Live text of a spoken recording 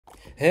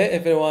Hey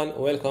everyone,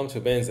 welcome to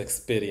Ben's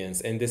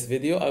Experience. In this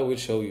video, I will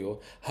show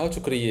you how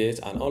to create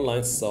an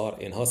online store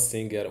in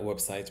Hostinger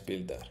Website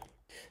Builder.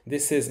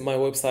 This is my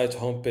website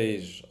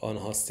homepage on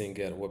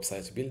Hostinger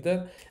Website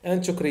Builder.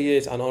 And to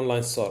create an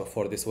online store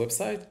for this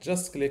website,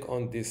 just click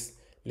on this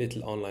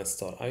little online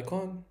store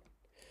icon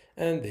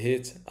and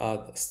hit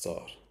Add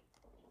Store.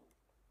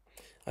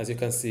 As you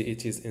can see,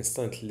 it is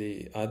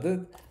instantly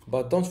added,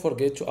 but don't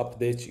forget to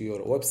update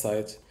your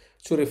website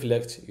to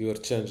reflect your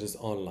changes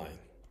online.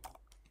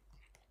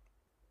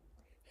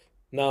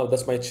 Now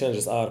that my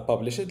changes are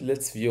published,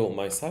 let's view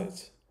my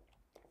site.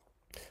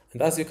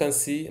 And as you can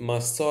see, my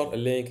store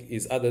link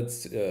is added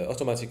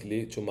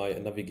automatically to my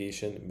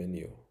navigation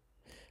menu.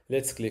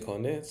 Let's click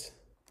on it.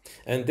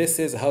 And this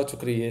is how to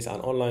create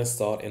an online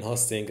store in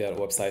Hostinger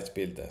Website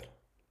Builder.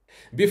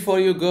 Before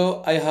you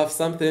go, I have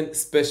something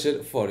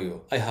special for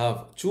you. I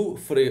have two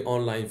free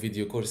online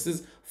video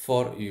courses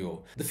for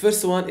you. The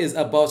first one is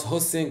about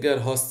Hostinger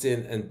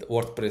hosting and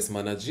WordPress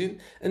managing,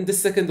 and the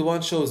second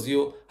one shows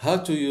you how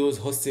to use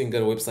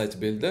Hostinger Website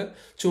Builder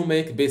to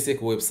make basic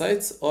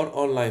websites or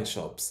online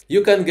shops.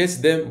 You can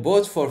get them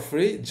both for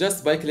free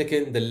just by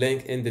clicking the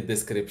link in the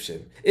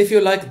description. If you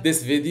like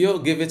this video,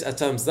 give it a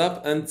thumbs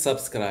up and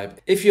subscribe.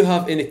 If you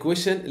have any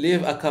question,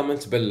 leave a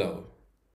comment below.